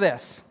certain of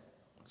this.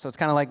 So it's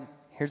kind of like,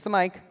 here's the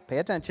mic, pay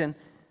attention.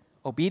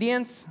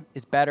 Obedience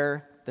is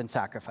better than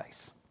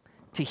sacrifice.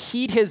 To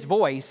heed his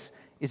voice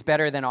is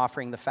better than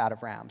offering the fat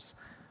of rams.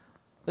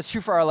 That's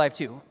true for our life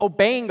too.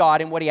 Obeying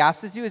God and what he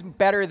asks us to do is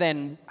better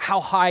than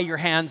how high your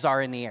hands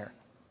are in the air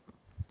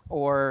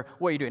or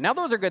what you're doing. Now,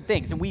 those are good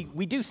things, and we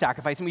do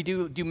sacrifice, and we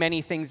do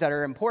many things that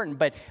are important,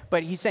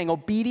 but he's saying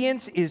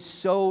obedience is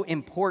so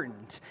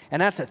important,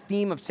 and that's a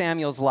theme of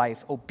Samuel's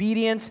life.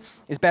 Obedience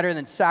is better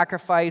than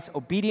sacrifice.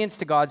 Obedience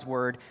to God's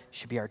word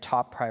should be our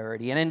top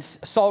priority. And then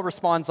Saul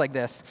responds like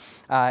this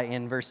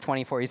in verse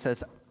 24. He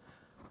says,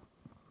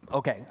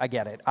 okay, I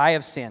get it. I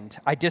have sinned.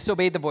 I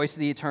disobeyed the voice of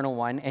the Eternal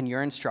One and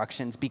your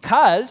instructions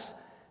because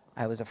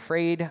I was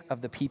afraid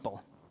of the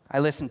people. I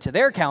listened to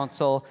their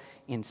counsel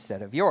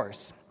instead of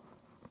yours.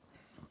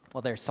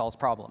 Well, there's Saul's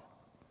problem.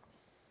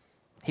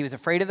 He was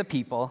afraid of the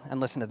people and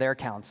listened to their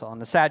counsel. And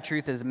the sad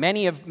truth is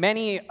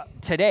many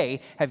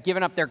today have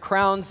given up their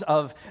crowns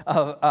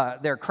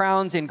their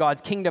crowns in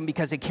God's kingdom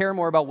because they care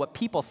more about what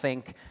people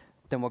think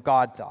than what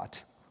God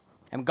thought.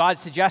 And God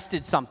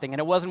suggested something, and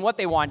it wasn't what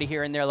they wanted to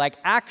hear, and they're like,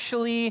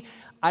 actually,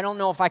 I don't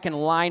know if I can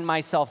line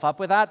myself up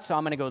with that, so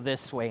I'm going to go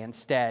this way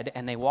instead.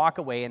 And they walk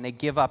away and they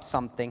give up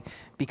something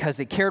because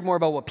they cared more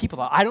about what people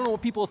thought. I don't know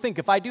what people think.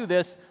 If I do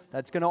this,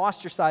 that's going to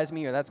ostracize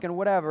me, or that's going to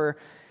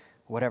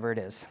whatever it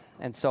is.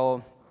 And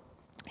so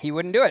he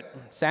wouldn't do it.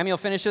 Samuel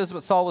finishes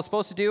what Saul was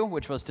supposed to do,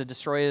 which was to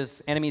destroy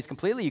his enemies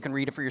completely. You can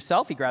read it for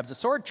yourself. He grabs a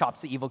sword,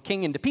 chops the evil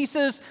king into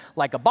pieces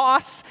like a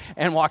boss,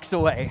 and walks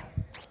away.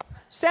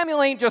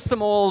 Samuel ain't just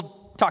some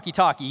old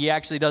talkie-talkie. He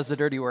actually does the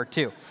dirty work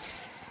too.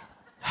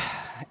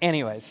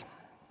 Anyways,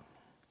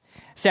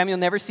 Samuel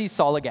never sees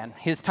Saul again.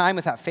 His time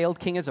with that failed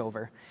king is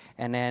over.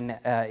 And then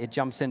it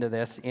jumps into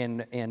this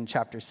in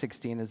chapter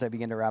 16 as I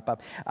begin to wrap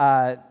up.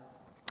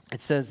 It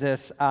says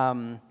this,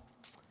 the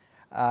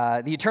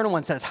Eternal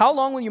One says, how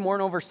long will you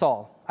mourn over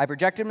Saul? I've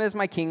rejected him as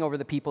my king over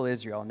the people of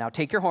Israel. Now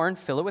take your horn,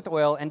 fill it with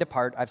oil, and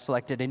depart. I've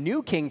selected a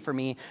new king for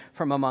me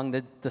from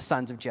among the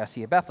sons of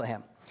Jesse of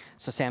Bethlehem.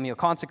 So Samuel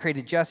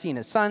consecrated Jesse and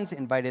his sons,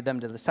 invited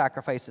them to the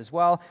sacrifice as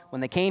well. When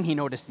they came, he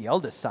noticed the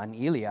eldest son,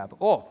 Eliab.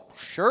 Oh,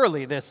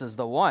 surely this is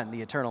the one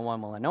the Eternal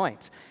One will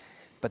anoint.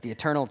 But the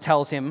Eternal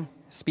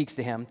speaks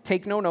to him,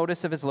 take no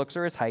notice of his looks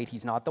or his height.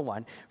 He's not the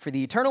one. For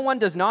the Eternal One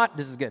does not,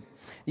 this is good,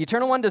 the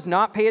Eternal One does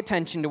not pay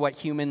attention to what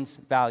humans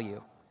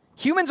value.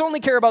 Humans only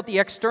care about the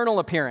external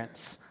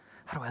appearance.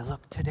 How do I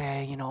look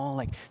today?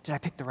 Did I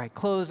pick the right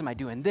clothes? Am I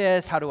doing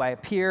this? How do I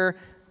appear?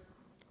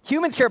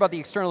 Humans care about the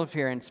external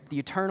appearance. The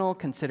Eternal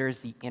considers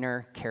the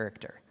inner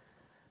character.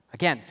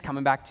 Again, it's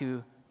coming back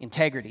to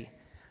integrity.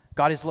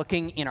 God is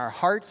looking in our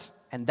hearts,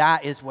 and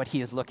that is what he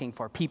is looking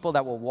for, people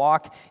that will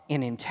walk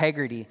in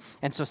integrity.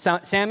 And so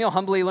Samuel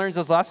humbly learns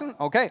his lesson.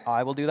 Okay,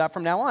 I will do that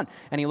from now on.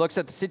 And he looks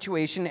at the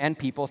situation and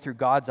people through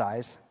God's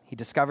eyes. He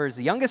discovers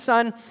the youngest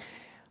son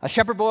A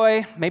shepherd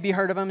boy, maybe you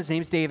heard of him, his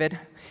name's David,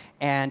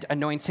 and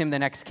anoints him the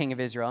next king of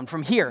Israel. And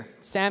from here,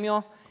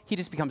 Samuel, he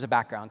just becomes a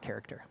background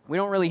character. We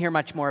don't really hear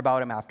much more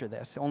about him after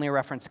this, only a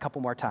reference a couple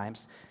more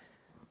times.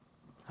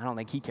 I don't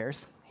think he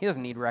cares. He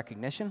doesn't need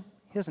recognition.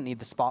 He doesn't need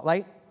the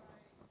spotlight.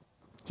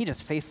 He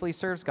just faithfully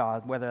serves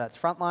God, whether that's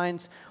front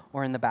lines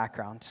or in the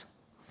background.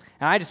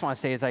 And I just want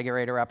to say as I get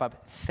ready to wrap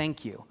up,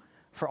 thank you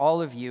for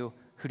all of you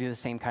who do the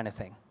same kind of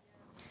thing.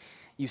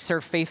 You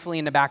serve faithfully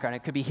in the background.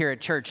 It could be here at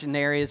church in the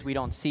areas we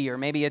don't see, or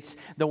maybe it's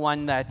the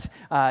one that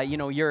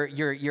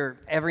you're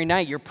every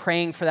night you're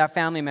praying for that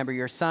family member,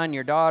 your son,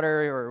 your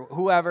daughter, or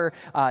whoever.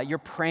 You're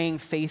praying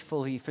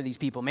faithfully for these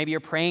people. Maybe you're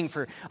praying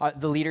for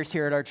the leaders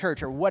here at our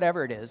church, or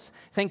whatever it is.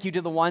 Thank you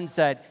to the ones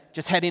that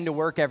just head into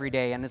work every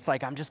day, and it's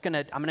like I'm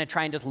gonna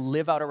try and just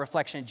live out a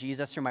reflection of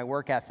Jesus through my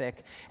work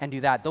ethic and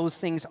do that. Those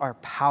things are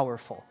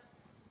powerful.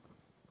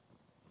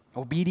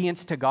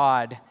 Obedience to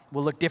God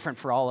will look different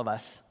for all of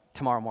us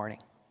tomorrow morning.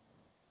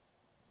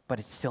 But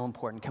it's still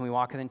important. Can we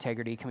walk with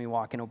integrity? Can we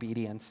walk in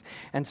obedience?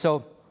 And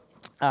so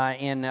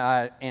in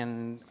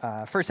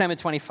 1 Samuel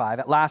 25,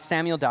 at last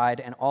Samuel died,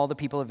 and all the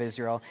people of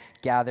Israel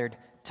gathered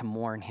to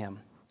mourn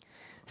him.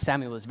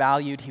 Samuel was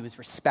valued, he was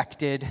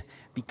respected,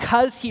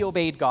 because he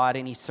obeyed God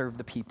and he served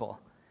the people.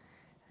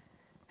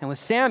 And with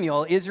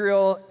Samuel,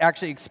 Israel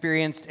actually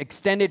experienced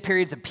extended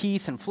periods of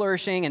peace and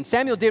flourishing, and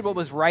Samuel did what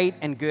was right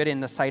and good in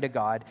the sight of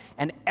God,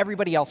 and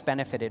everybody else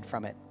benefited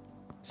from it.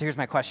 So here's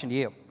my question to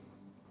you.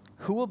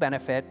 Who will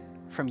benefit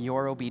from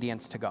your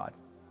obedience to God?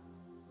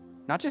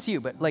 Not just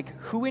you, but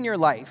who in your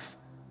life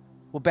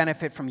will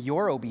benefit from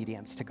your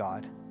obedience to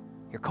God?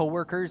 Your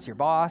coworkers, your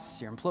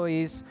boss, your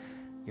employees,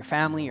 your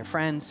family, your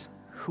friends.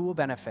 Who will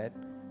benefit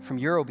from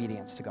your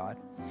obedience to God?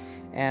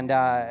 And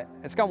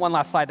it's got one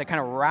last slide that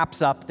kind of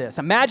wraps up this.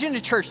 Imagine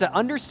a church that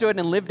understood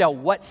and lived out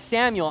what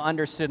Samuel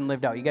understood and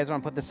lived out. You guys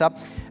want to put this up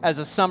as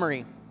a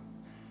summary?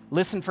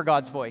 Listen for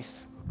God's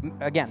voice.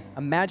 Again,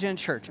 imagine a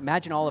church.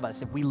 Imagine all of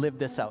us if we lived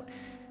this out.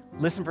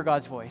 Listen for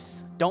God's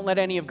voice. Don't let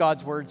any of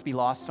God's words be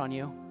lost on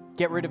you.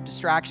 Get rid of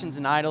distractions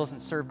and idols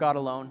and serve God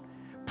alone.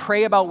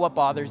 Pray about what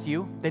bothers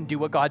you, then do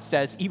what God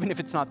says, even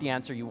if it's not the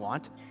answer you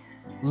want.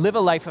 Live a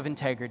life of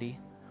integrity.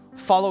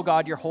 Follow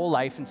God your whole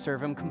life and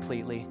serve Him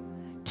completely.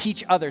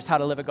 Teach others how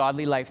to live a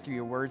godly life through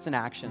your words and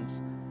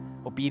actions.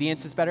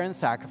 Obedience is better than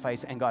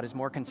sacrifice, and God is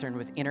more concerned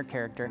with inner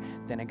character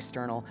than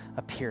external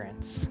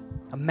appearance.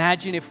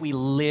 Imagine if we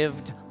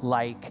lived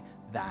like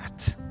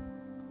that.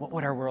 What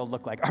would our world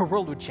look like? Our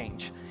world would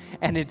change.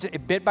 And it's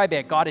bit by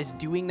bit, God is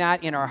doing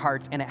that in our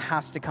hearts, and it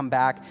has to come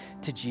back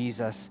to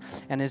Jesus.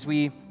 And as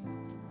we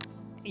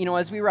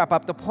wrap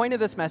up, the point of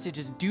this message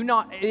is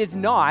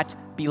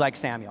not be like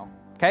Samuel,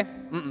 okay?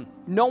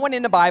 No one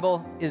in the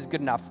Bible is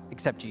good enough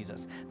except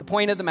Jesus. The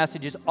point of the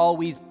message is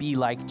always be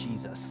like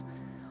Jesus.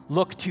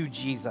 Look to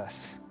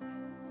Jesus.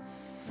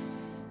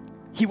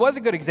 He was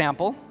a good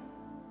example,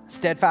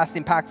 steadfast,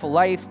 impactful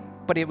life,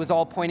 but it was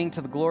all pointing to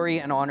the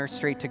glory and honor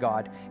straight to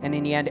God. And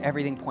in the end,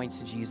 everything points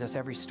to Jesus.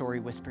 Every story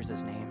whispers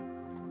His name.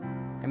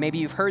 And maybe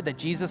you've heard that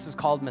Jesus is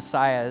called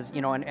Messiah,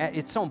 and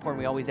it's so important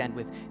we always end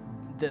with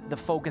the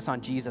focus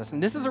on Jesus.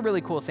 And this is a really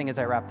cool thing as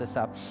I wrap this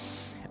up.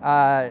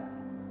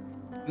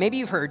 Maybe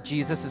you've heard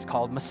Jesus is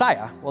called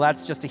Messiah. Well,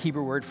 that's just a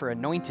Hebrew word for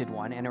anointed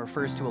one, and it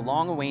refers to a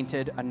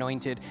long-awaited,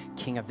 anointed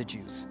king of the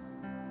Jews.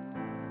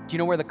 Do you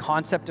know where the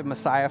concept of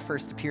Messiah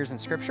first appears in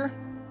Scripture?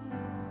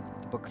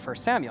 The book of 1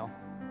 Samuel.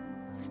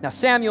 Now,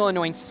 Samuel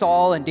anoints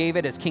Saul and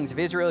David as kings of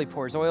Israel. He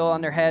pours oil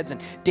on their heads, and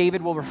David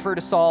will refer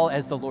to Saul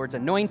as the Lord's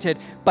anointed.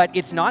 But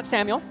it's not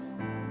Samuel,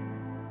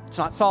 it's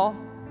not Saul,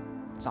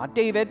 it's not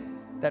David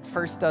that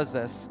first does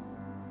this.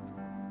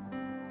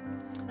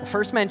 The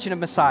first mention of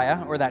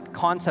Messiah, or that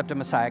concept of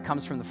Messiah,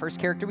 comes from the first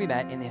character we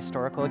met in the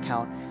historical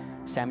account,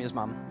 Samuel's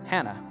mom,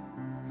 Hannah.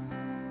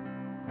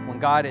 When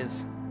God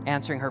is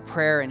answering her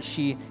prayer, and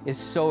she is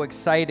so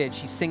excited.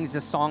 She sings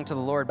this song to the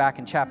Lord back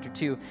in chapter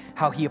 2,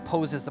 how He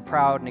opposes the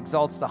proud and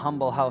exalts the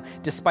humble, how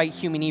despite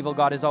human evil,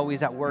 God is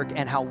always at work,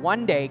 and how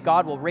one day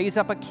God will raise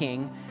up a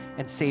king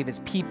and save His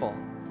people.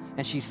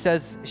 And she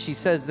says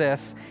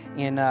this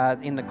in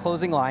the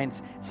closing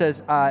lines. It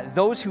says,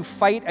 those who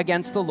fight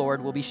against the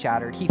Lord will be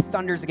shattered. He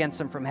thunders against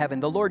them from heaven.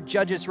 The Lord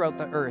judges throughout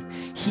the earth.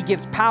 He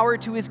gives power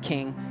to His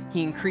king.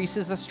 He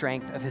increases the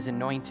strength of His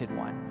anointed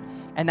one.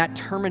 And that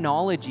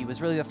terminology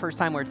was really the first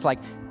time where it's like,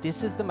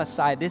 this is the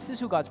Messiah. This is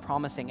who God's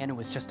promising. And it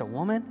was just a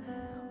woman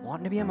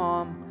wanting to be a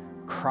mom,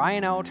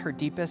 crying out her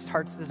deepest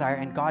heart's desire,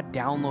 and God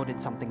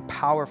downloaded something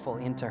powerful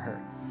into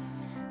her.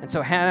 And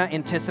so Hannah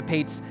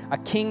anticipates a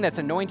king that's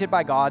anointed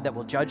by God that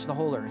will judge the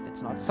whole earth.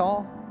 It's not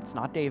Saul. It's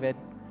not David.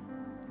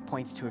 It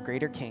points to a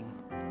greater king,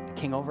 the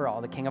king over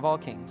all, the king of all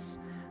kings,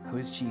 who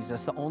is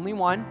Jesus, the only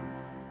one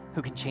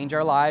who can change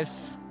our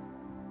lives,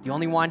 the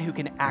only one who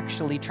can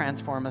actually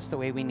transform us the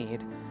way we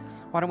need.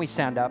 Why don't we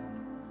stand up?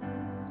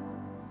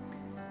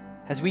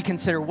 As we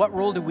consider, what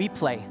role do we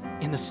play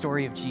in the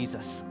story of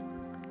Jesus?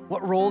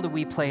 What role do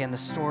we play in the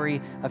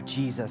story of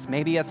Jesus?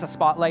 Maybe it's a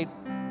spotlight.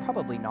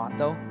 Probably not,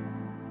 though.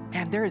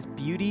 Man, there is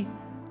beauty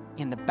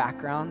in the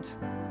background.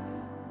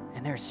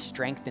 and there's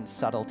strength in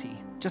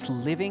subtlety. Just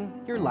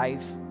living your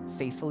life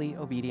faithfully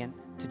obedient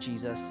to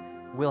Jesus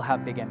will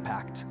have big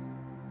impact.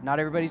 Not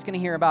everybody's going to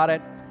hear about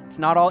it. It's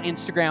not all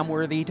Instagram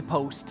worthy to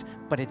post,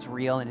 but it's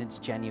real and it's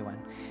genuine.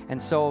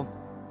 And so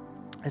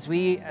as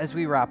we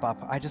wrap up,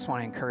 I just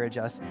want to encourage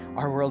us.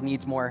 Our world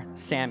needs more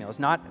Samuels.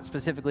 Not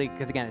specifically,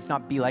 because again, it's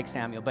not be like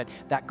Samuel, but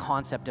that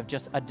concept of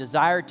just a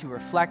desire to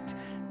reflect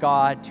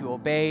God, to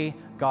obey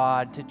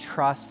God, to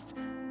trust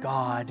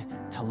God,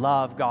 to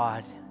love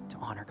God, to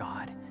honor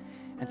God.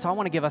 And so I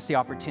want to give us the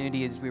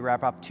opportunity as we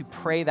wrap up to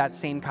pray that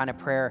same kind of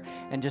prayer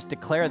and just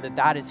declare that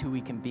that is who we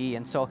can be.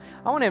 And so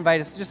I want to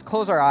invite us to just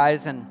close our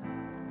eyes, and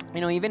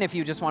even if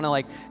you just want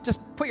to just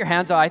put your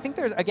hands out. I think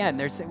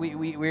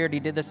we already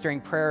did this during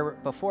prayer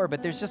before,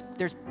 but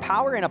there's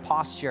power in a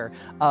posture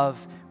of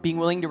being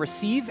willing to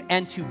receive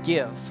and to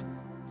give.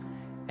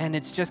 And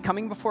it's just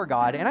coming before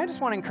God. And I just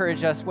want to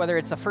encourage us, whether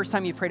it's the first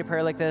time you prayed a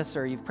prayer like this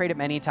or you've prayed it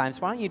many times,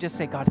 why don't you just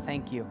say, God,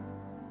 thank you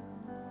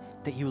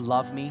that you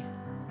love me,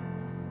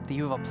 that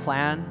you have a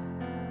plan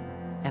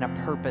and a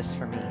purpose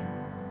for me.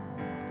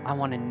 I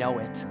want to know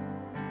it.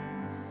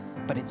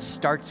 But it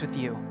starts with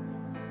you.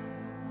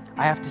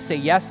 I have to say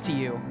yes to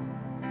you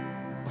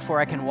before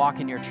I can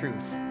walk in your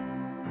truth.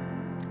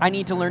 I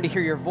need to learn to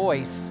hear your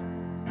voice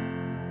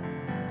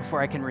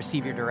before I can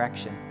receive your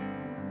direction.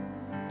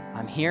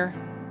 I'm here.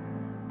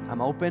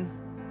 I'm open.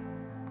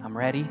 I'm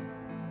ready.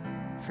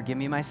 Forgive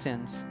me my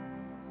sins.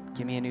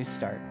 Give me a new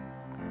start.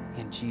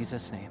 In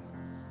Jesus' name,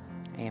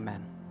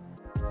 amen.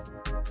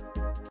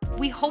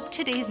 We hope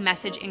today's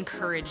message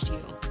encouraged you.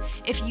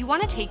 If you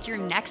want to take your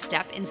next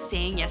step in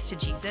saying yes to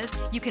Jesus,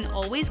 you can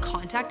always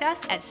contact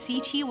us at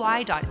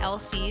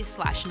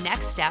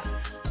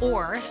cty.lc/nextstep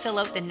or fill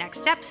out the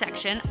next step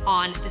section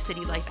on the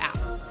City Life app.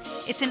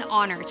 It's an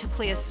honor to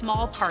play a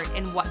small part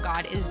in what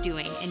God is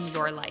doing in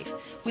your life.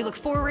 We look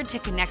forward to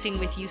connecting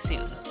with you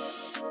soon.